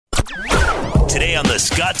Today on The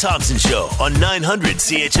Scott Thompson Show on 900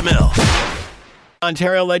 CHML.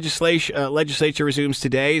 Ontario legislature resumes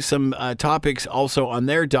today. Some topics also on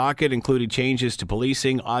their docket included changes to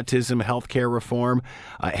policing, autism, healthcare reform.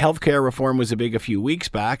 Healthcare reform was a few weeks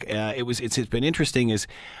back. It's been interesting as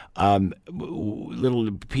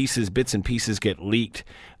bits and pieces get leaked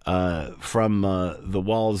from the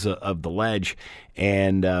walls of the ledge,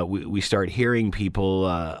 and we start hearing people,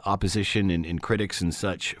 opposition and critics and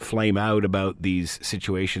such, flame out about these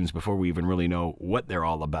situations before we even really know what they're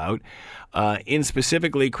all about.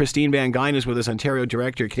 Specifically, Christine Van Gyn is with us, Ontario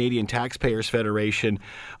Director, Canadian Taxpayers Federation.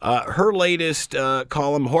 Her latest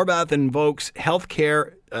column, Horwath invokes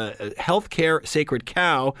healthcare sacred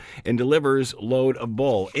cow and delivers load of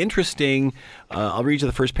bull. Interesting. I'll read you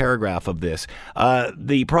the first paragraph of this.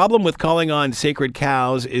 The problem with calling on sacred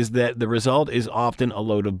cows is that the result is often a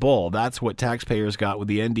load of bull. That's what taxpayers got with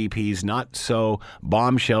the NDP's not-so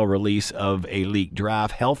bombshell release of a leaked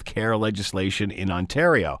draft healthcare legislation in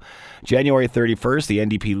Ontario. January 31st, the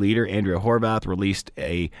NDP leader, Andrea Horwath, released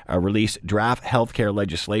draft healthcare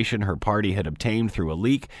legislation her party had obtained through a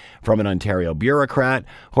leak from an Ontario bureaucrat.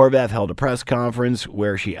 Horwath held a press conference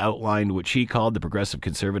where she outlined what she called the Progressive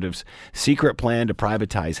Conservatives' secret plan to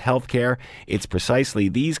privatize healthcare. It's precisely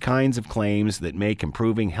these kinds of claims that make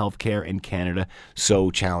improving healthcare in Canada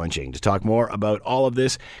so challenging. To talk more about all of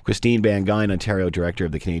this, Christine Van Gyn, Ontario Director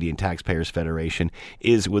of the Canadian Taxpayers Federation,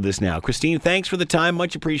 is with us now. Christine, thanks for the time.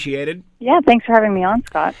 Much appreciated. Yeah, thanks for having me on,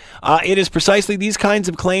 Scott. It is precisely these kinds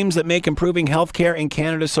of claims that make improving healthcare in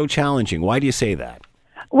Canada so challenging. Why do you say that?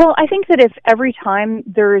 Well, I think that if every time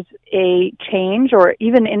there's a change, or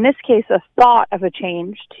even in this case, a thought of a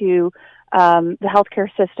change to the healthcare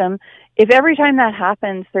system, if every time that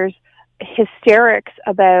happens, there's hysterics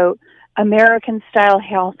about American-style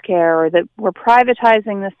healthcare or that we're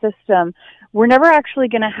privatizing the system, we're never actually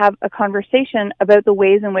going to have a conversation about the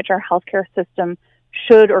ways in which our healthcare system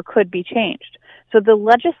should or could be changed. So the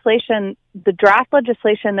legislation, the draft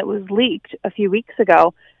legislation that was leaked a few weeks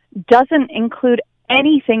ago, doesn't include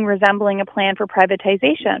anything resembling a plan for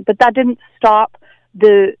privatization. But that didn't stop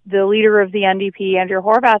the leader of the NDP, Andrea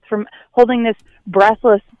Horwath, from holding this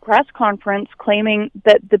breathless press conference claiming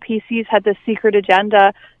that the PCs had this secret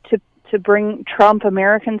agenda to bring Trump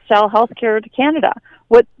American-style healthcare to Canada.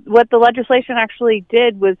 What the legislation actually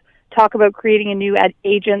did was talk about creating a new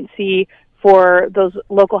agency for those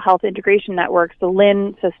local health integration networks, the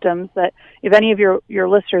LHIN systems, that if any of your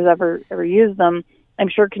listeners ever use them, I'm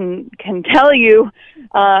sure can tell you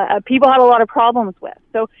people have a lot of problems with.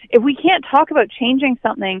 So if we can't talk about changing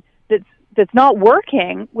something that's not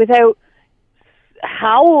working without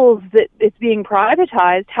howls that it's being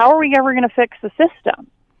privatized, how are we ever going to fix the system?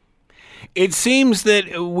 It seems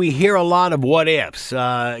that we hear a lot of what ifs.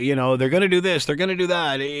 They're going to do this, they're going to do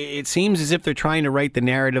that. It seems as if they're trying to write the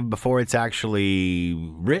narrative before it's actually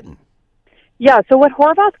written. Yeah, so what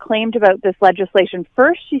Horwath claimed about this legislation,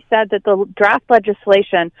 first she said that the draft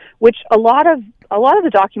legislation, which a lot of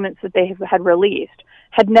the documents that they had released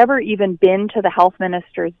had never even been to the health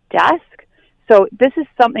minister's desk. So this is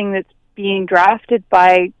something that's being drafted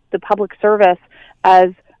by the public service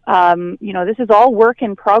as this is all work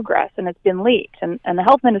in progress, and it's been leaked, and the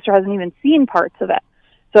health minister hasn't even seen parts of it.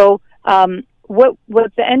 So what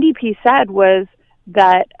the NDP said was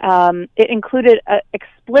that it included an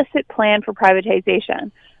explicit plan for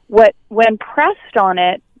privatization. When pressed on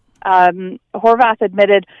it, Horwath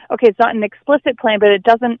admitted, okay, it's not an explicit plan, but it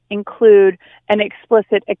doesn't include an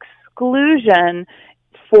explicit exclusion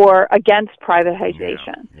against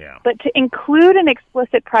privatization. Yeah. But to include an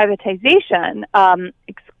explicit privatization,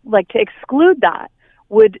 to exclude that,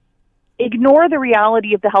 would ignore the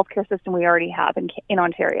reality of the healthcare system we already have in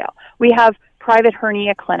Ontario. We have private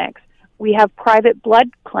hernia clinics. We have private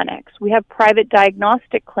blood clinics. We have private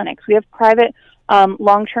diagnostic clinics. We have private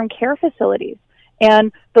long-term care facilities.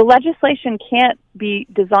 And the legislation can't be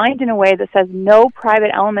designed in a way that says no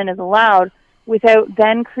private element is allowed without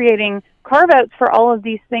then creating carve-outs for all of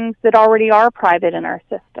these things that already are private in our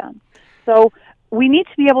system. So we need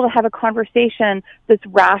to be able to have a conversation that's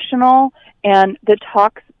rational and that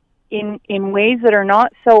talks in ways that are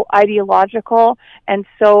not so ideological and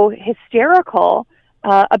so hysterical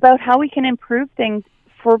about how we can improve things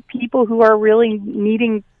for people who are really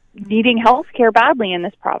needing health care badly in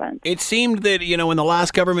this province. It seemed that, when the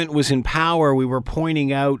last government was in power, we were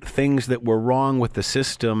pointing out things that were wrong with the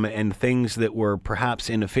system and things that were perhaps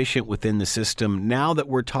inefficient within the system. Now that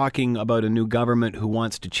we're talking about a new government who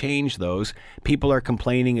wants to change those, people are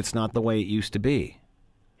complaining it's not the way it used to be.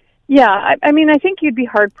 Yeah, I think you'd be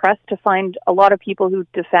hard-pressed to find a lot of people who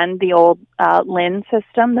defend the old LHIN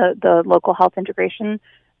system, the local health integration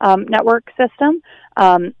network system.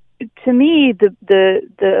 To me,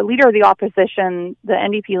 the leader of the opposition, the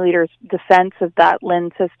NDP leader's defense of that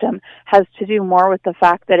LHIN system has to do more with the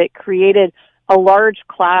fact that it created a large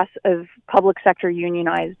class of public sector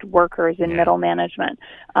unionized workers in middle management.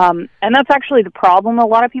 And that's actually the problem a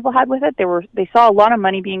lot of people had with it. They saw a lot of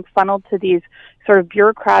money being funneled to these sort of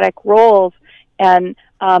bureaucratic roles and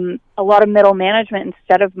a lot of middle management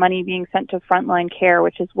instead of money being sent to frontline care,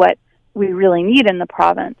 which is what we really need in the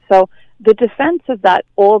province. So the defense of that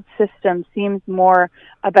old system seems more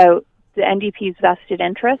about the NDP's vested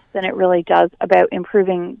interests than it really does about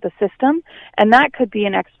improving the system. And that could be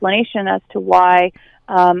an explanation as to why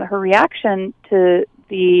her reaction to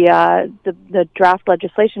the draft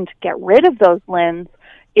legislation to get rid of those LHINs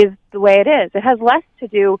is the way it is. It has less to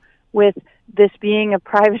do with this being a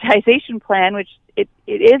privatization plan, which it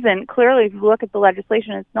isn't. Clearly, if you look at the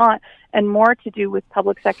legislation, it's not, and more to do with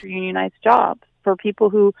public sector unionized jobs for people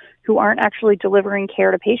who aren't actually delivering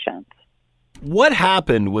care to patients. What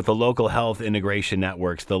happened with the local health integration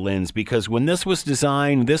networks, the LHINs? Because when this was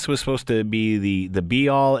designed, this was supposed to be the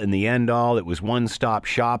be-all and the end-all. It was one-stop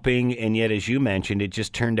shopping, and yet, as you mentioned, it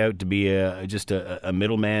just turned out to be just a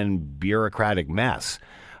middleman bureaucratic mess.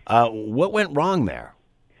 What went wrong there?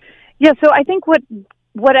 Yeah, so I think what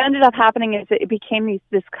ended up happening is that it became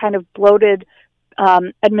this kind of bloated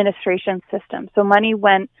administration system. So money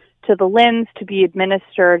went to the LHINs to be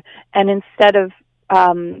administered, and instead of,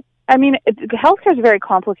 healthcare is a very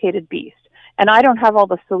complicated beast, and I don't have all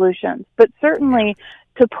the solutions, but certainly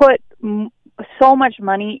to put so much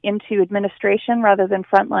money into administration rather than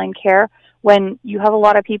frontline care, when you have a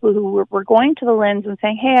lot of people who were going to the LHINs and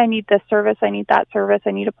saying, hey, I need this service, I need that service,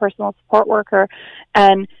 I need a personal support worker,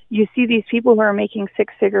 and you see these people who are making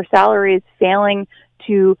six-figure salaries failing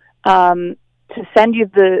to send you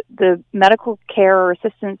the medical care or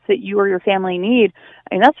assistance that you or your family need.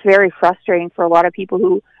 I mean, that's very frustrating for a lot of people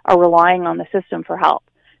who are relying on the system for help.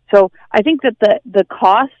 So I think that the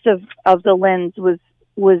cost of the LHINs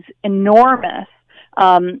was enormous.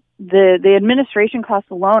 The administration costs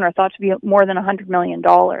alone are thought to be more than $100 million.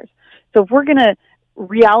 So if we're going to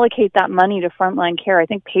reallocate that money to frontline care, I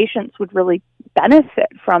think patients would really benefit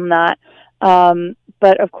from that.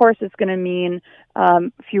 But of course, it's going to mean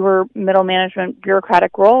fewer middle management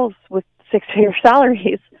bureaucratic roles with six-figure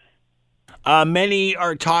salaries. Many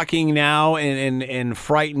are talking now and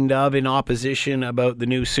frightened of, in opposition, about the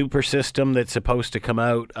new super system that's supposed to come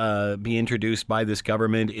out, be introduced by this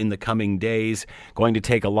government in the coming days, going to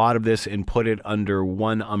take a lot of this and put it under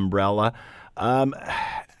one umbrella.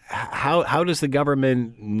 How does the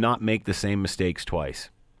government not make the same mistakes twice?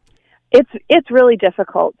 It's really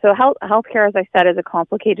difficult. So healthcare, as I said, is a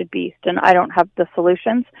complicated beast, and I don't have the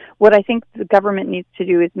solutions. What I think the government needs to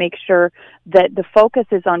do is make sure that the focus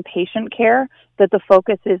is on patient care, that the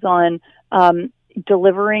focus is on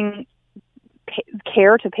delivering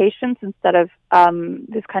care to patients instead of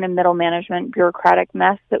this kind of middle management bureaucratic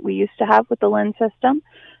mess that we used to have with the LHIN system,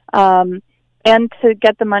 and to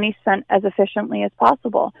get the money spent as efficiently as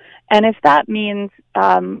possible. And if that means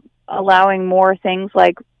allowing more things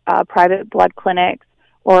like private blood clinics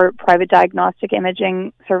or private diagnostic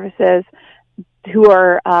imaging services, who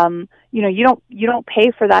are, you don't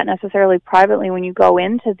pay for that necessarily privately when you go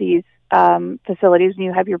into these facilities, when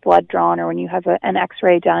you have your blood drawn or when you have an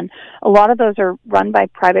X-ray done. A lot of those are run by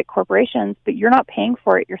private corporations, but you're not paying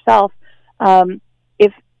for it yourself.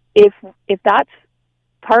 If that's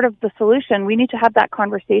part of the solution, we need to have that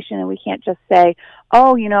conversation, and we can't just say,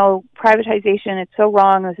 oh, privatization, it's so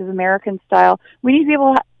wrong, this is American style. We need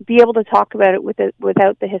to be able to talk about it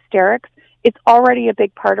without the hysterics. It's already a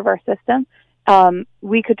big part of our system.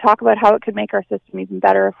 We could talk about how it could make our system even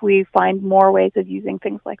better if we find more ways of using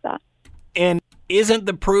things like that. And isn't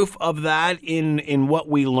the proof of that in what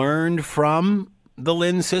we learned from the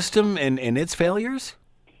LHIN system and its failures?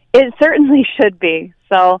 It certainly should be.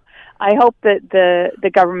 So I hope that the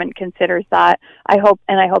government considers that. I hope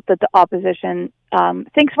that the opposition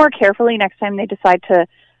thinks more carefully next time they decide to,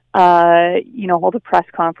 hold a press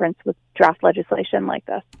conference with draft legislation like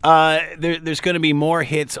this. There's going to be more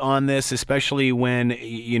hits on this, especially when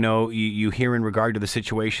you hear in regard to the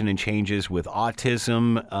situation and changes with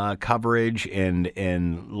autism coverage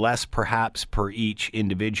and less perhaps per each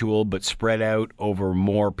individual, but spread out over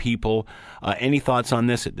more people. Any thoughts on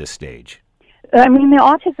this at this stage? I mean, the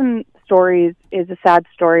autism story is a sad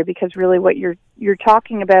story, because really what you're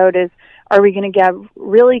talking about is, are we going to give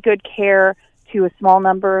really good care to a small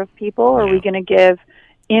number of people, or are we going to give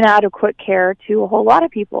inadequate care to a whole lot of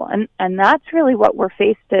people? And that's really what we're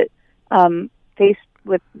faced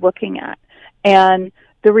with looking at. And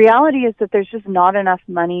the reality is that there's just not enough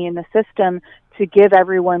money in the system give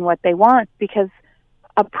everyone what they want, because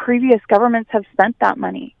previous governments have spent that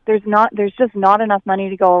money. There's just not enough money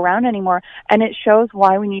to go around anymore, and it shows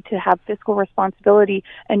why we need to have fiscal responsibility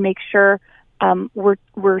and make sure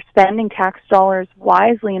we're spending tax dollars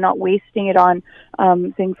wisely and not wasting it on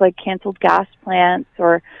things like canceled gas plants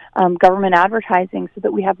or government advertising, so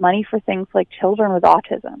that we have money for things like children with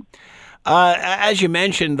autism. As you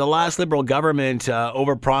mentioned, the last Liberal government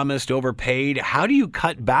overpromised, overpaid. How do you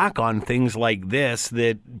cut back on things like this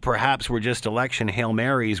that perhaps were just election Hail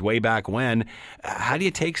Marys way back when? How do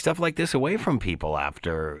you take stuff like this away from people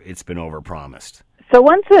after it's been overpromised? So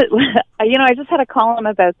once I just had a column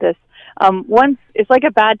about this. Once it's like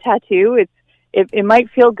a bad tattoo. It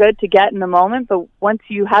might feel good to get in the moment, but once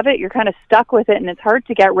you have it, you're kind of stuck with it, and it's hard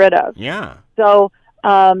to get rid of. Yeah. So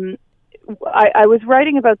I was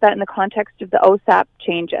writing about that in the context of the OSAP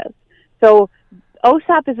changes. So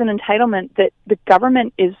OSAP is an entitlement that the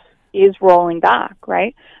government is rolling back,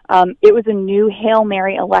 right? It was a new Hail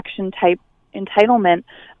Mary election type entitlement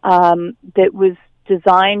that was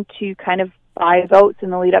designed to kind of buy votes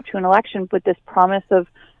in the lead up to an election with this promise of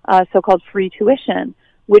so-called free tuition,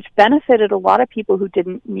 which benefited a lot of people who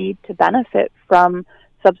didn't need to benefit from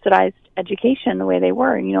subsidized education the way they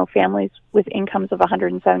were, families with incomes of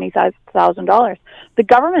 $175,000. The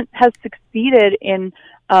government has succeeded in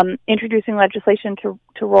introducing legislation to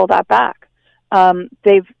roll that back.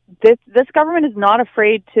 This government is not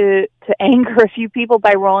afraid to anger a few people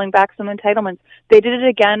by rolling back some entitlements. They did it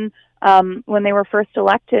again when they were first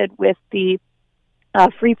elected with the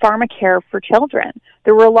free pharmacare for children.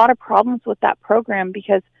 There were a lot of problems with that program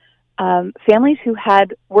because families who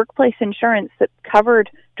had workplace insurance that covered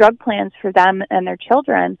drug plans for them and their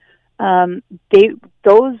children,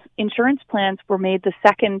 those insurance plans were made the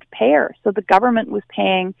second payer. So the government was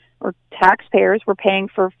paying, or taxpayers were paying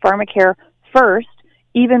for pharmacare first,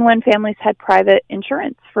 even when families had private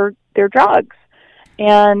insurance for their drugs.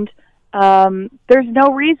 And there's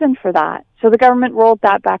no reason for that. So the government rolled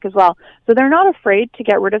that back as well. So they're not afraid to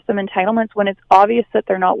get rid of some entitlements when it's obvious that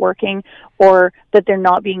they're not working or that they're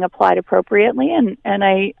not being applied appropriately. And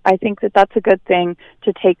I think that that's a good thing,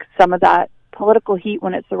 to take some of that political heat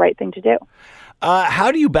when it's the right thing to do.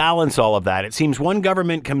 How do you balance all of that? It seems one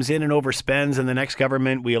government comes in and overspends, and the next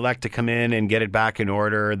government we elect to come in and get it back in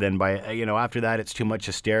order. Then after that, it's too much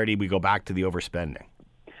austerity. We go back to the overspending.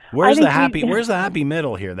 Where's the happy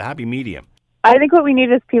middle here, the happy medium? I think what we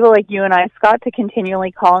need is people like you and I, Scott, to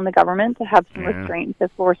continually call on the government to have some restraint and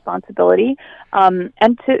fiscal responsibility,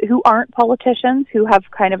 and who aren't politicians, who have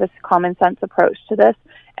kind of a common sense approach to this,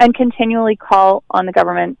 and continually call on the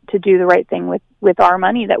government to do the right thing with our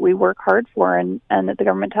money that we work hard for and that the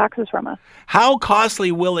government taxes from us. How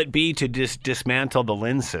costly will it be to dismantle the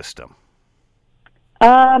LHIN system?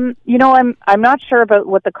 I'm not sure about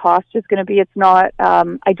what the cost is going to be. It's not.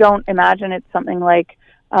 I don't imagine it's something like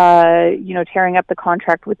tearing up the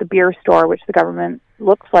contract with the beer store, which the government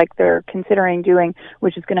looks like they're considering doing,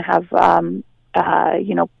 which is going to have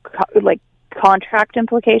contract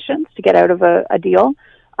implications to get out of a deal.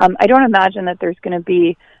 I don't imagine that there's going to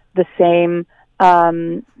be the same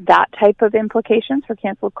that type of implications for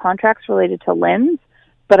canceled contracts related to LHINs,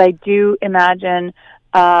 but I do imagine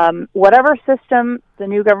whatever system the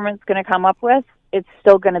new government's going to come up with, it's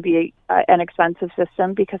still going to be an expensive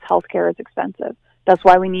system because healthcare is expensive. That's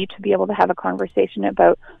why we need to be able to have a conversation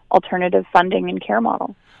about alternative funding and care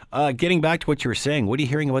models. Getting back to what you were saying, what are you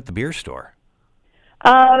hearing about the beer store?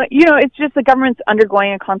 It's just the government's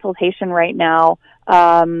undergoing a consultation right now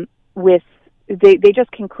they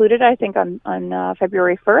just concluded, I think, on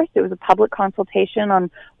February 1st. It was a public consultation on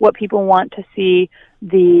what people want to see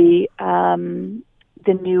the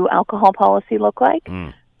new alcohol policy look like.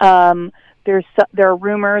 There are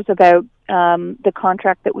rumors about the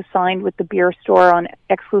contract that was signed with the beer store on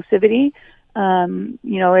exclusivity.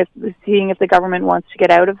 Seeing if the government wants to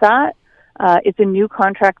get out of that. It's a new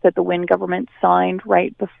contract that the Wynne government signed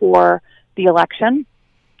right before the election.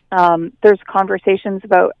 There's conversations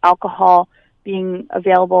about alcohol being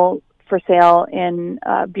available for sale in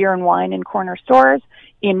beer and wine in corner stores,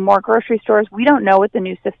 in more grocery stores. We don't know what the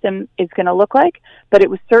new system is going to look like, but it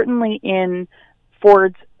was certainly in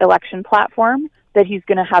Ford's election platform that he's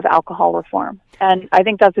going to have alcohol reform. And I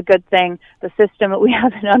think that's a good thing. The system that we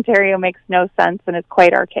have in Ontario makes no sense and is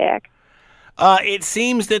quite archaic. It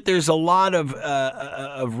seems that there's a lot of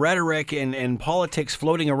rhetoric and politics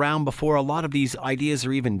floating around before a lot of these ideas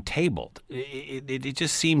are even tabled. It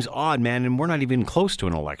just seems odd, man, and we're not even close to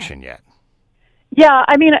an election yet. Yeah,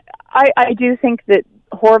 I mean, I do think that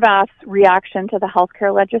Horwath's reaction to the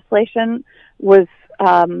healthcare legislation was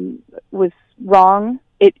wrong.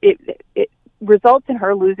 results in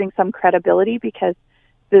her losing some credibility because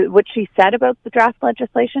what she said about the draft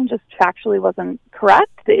legislation just factually wasn't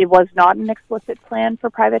correct. It was not an explicit plan for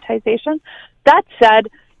privatization. That said,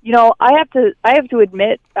 I have to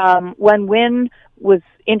admit, when Wynne was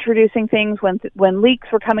introducing things, when leaks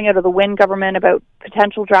were coming out of the Wynne government about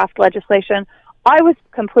potential draft legislation, I was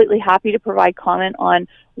completely happy to provide comment on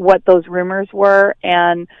what those rumors were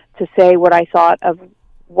and to say what I thought of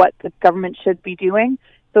what the government should be doing.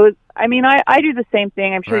 So, I do the same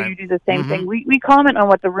thing. I'm sure Right. you do the same thing. We comment on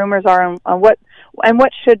what the rumors are on what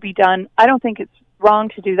should be done. I don't think it's wrong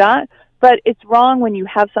to do that, but it's wrong when you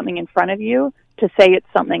have something in front of you to say it's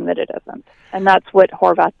something that it isn't. And that's what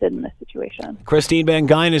Horwath did in this situation. Christine Van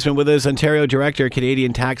Gyn has been with us, Ontario Director,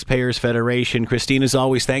 Canadian Taxpayers Federation. Christine, as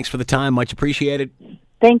always, thanks for the time. Much appreciated.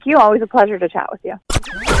 Thank you. Always a pleasure to chat with you.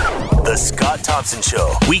 The Scott Thompson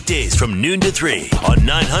Show, weekdays from noon to 3 on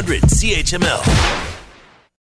 900 CHML.